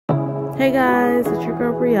Hey guys, it's your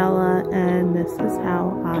girl Briella, and this is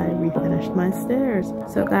how I refinished my stairs.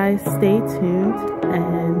 So guys, stay tuned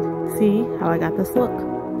and see how I got this look.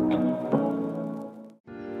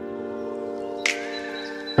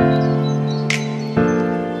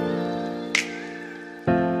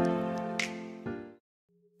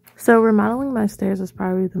 So remodeling my stairs is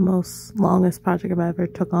probably the longest project I've ever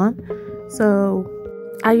took on. So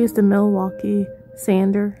I used a Milwaukee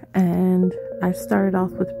sander, and I started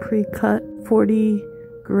off with pre-cut 40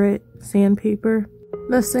 grit sandpaper.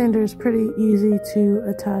 This sander is pretty easy to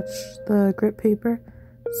attach the grit paper.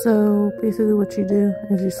 So basically what you do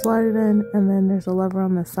is you slide it in, and then there's a lever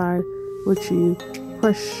on the side which you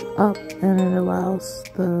push up, and it allows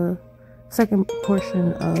the second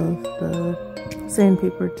portion of the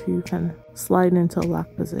sandpaper to kind of slide into a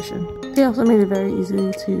lock position. They also made it very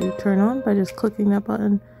easy to turn on by just clicking that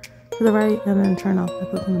button to the right and then turn off by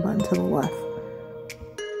clicking the button to the left.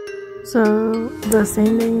 So the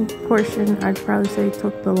sanding portion I'd probably say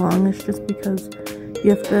took the longest, just because you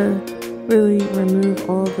have to really remove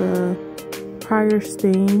all the prior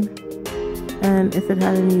stain, and if it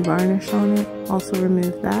had any varnish on it, also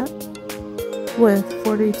remove that with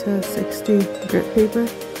 40 to 60 grit paper.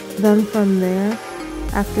 Then from there,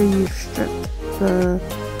 after you've stripped the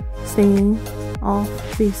stain off,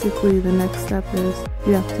 basically the next step is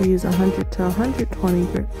you have to use 100 to 120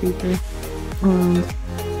 grit paper and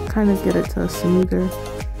kind of get it to a smoother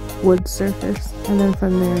wood surface, and then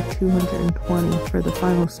from there 220 for the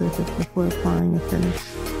final surface before applying a finish.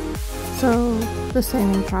 So the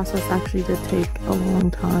sanding process actually did take a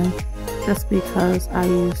long time, just because I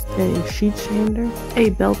used a sheet sander. A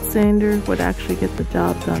belt sander would actually get the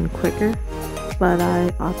job done quicker, but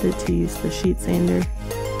I opted to use the sheet sander.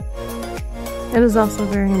 It is also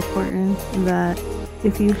very important that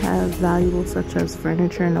if you have valuables such as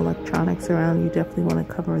furniture and electronics around, you definitely want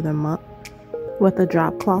to cover them up with a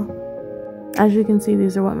drop cloth. As you can see,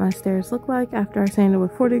 these are what my stairs look like after I sanded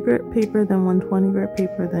with 40 grit paper, then 120 grit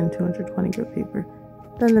paper, then 220 grit paper.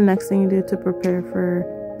 Then the next thing you do to prepare for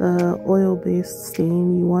the oil-based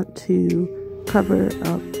stain, you want to cover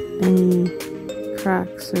up any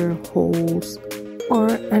cracks or holes or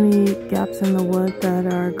any gaps in the wood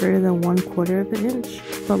that are greater than 1/4 of an inch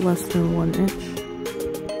but less than 1 inch.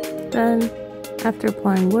 Then after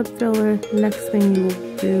applying wood filler, the next thing you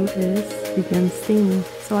will do is begin staining.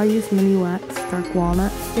 So I use Miniwax dark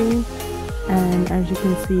walnut stain, and as you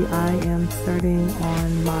can see, I am starting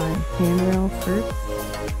on my handrail first.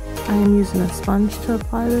 I am using a sponge to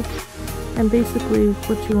apply this, and basically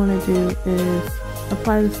what you want to do is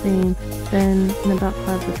apply the stain, then in about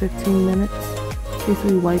 5 to 15 minutes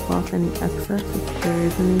basically wipe off any excess if there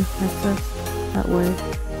is any excess. That way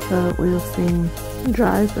the oil stain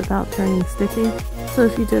dries without turning sticky. So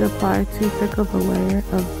if you did apply too thick of a layer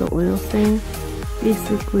of the oil stain,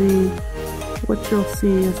 basically what you'll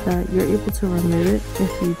see is that you're able to remove it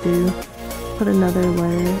if you do put another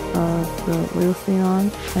layer of the oil stain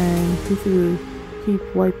on, and basically keep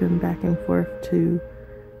wiping back and forth to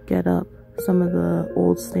get up some of the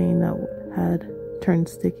old stain that had turned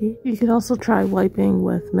sticky. You can also try wiping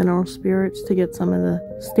with mineral spirits to get some of the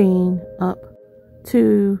stain up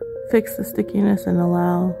to fix the stickiness and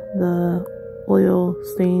allow the oil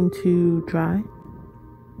stain to dry.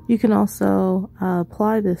 You can also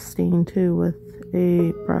apply this stain too with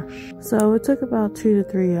a brush. So it took about 2 to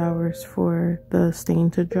 3 hours for the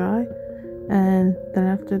stain to dry, and then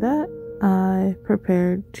after that I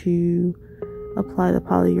prepared to apply the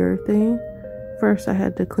polyurethane. First I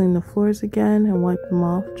had to clean the floors again and wipe them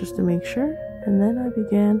off just to make sure, and then I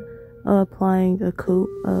began applying a coat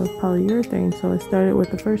of polyurethane. So I started with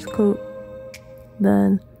the first coat,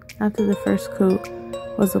 then after the first coat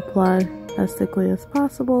was applied as thickly as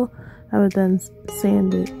possible, I would then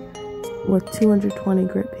sand it with 220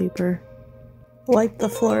 grit paper, wipe the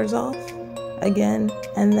floors off again,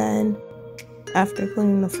 and then after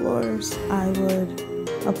cleaning the floors I would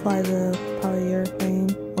apply the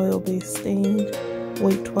polyurethane oil-based stain,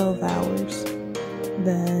 wait 12 hours,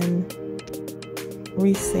 then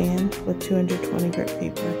resand with 220 grit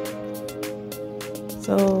paper.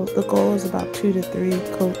 So the goal is about 2 to 3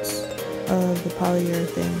 coats of the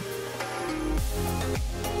polyurethane.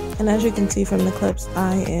 And as you can see from the clips,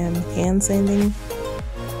 I am hand sanding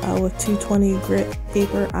with 220 grit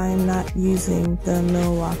paper. I am not using the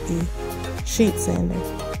Milwaukee sheet sander.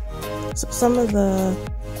 So some of the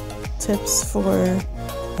tips for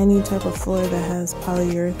any type of floor that has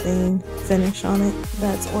polyurethane finish on it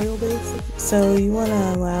that's oil based. So you want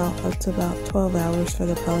to allow up to about 12 hours for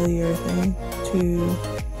the polyurethane to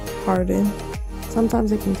harden.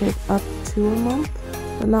 Sometimes it can take up to a month,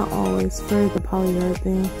 but not always, for the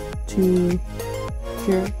polyurethane to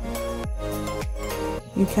cure.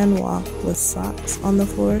 You can walk with socks on the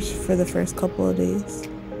floors for the first couple of days,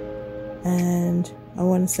 and I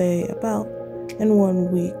want to say about in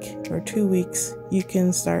 1 week or 2 weeks you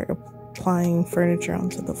can start applying furniture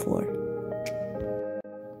onto the floor.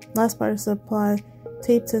 Last part is to apply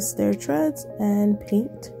tape to stair treads and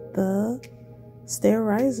paint the stair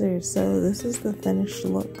risers. So this is the finished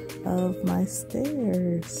look of my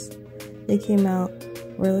stairs. They came out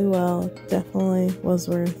really well. Definitely was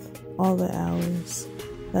worth all the hours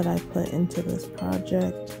that I put into this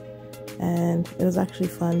project, and it was actually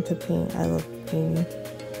fun to paint. I love painting,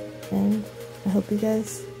 and I hope you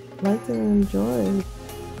guys liked it and enjoyed.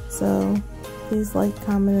 So please like,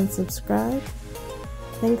 comment, and subscribe.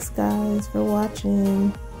 Thanks guys for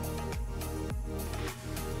watching.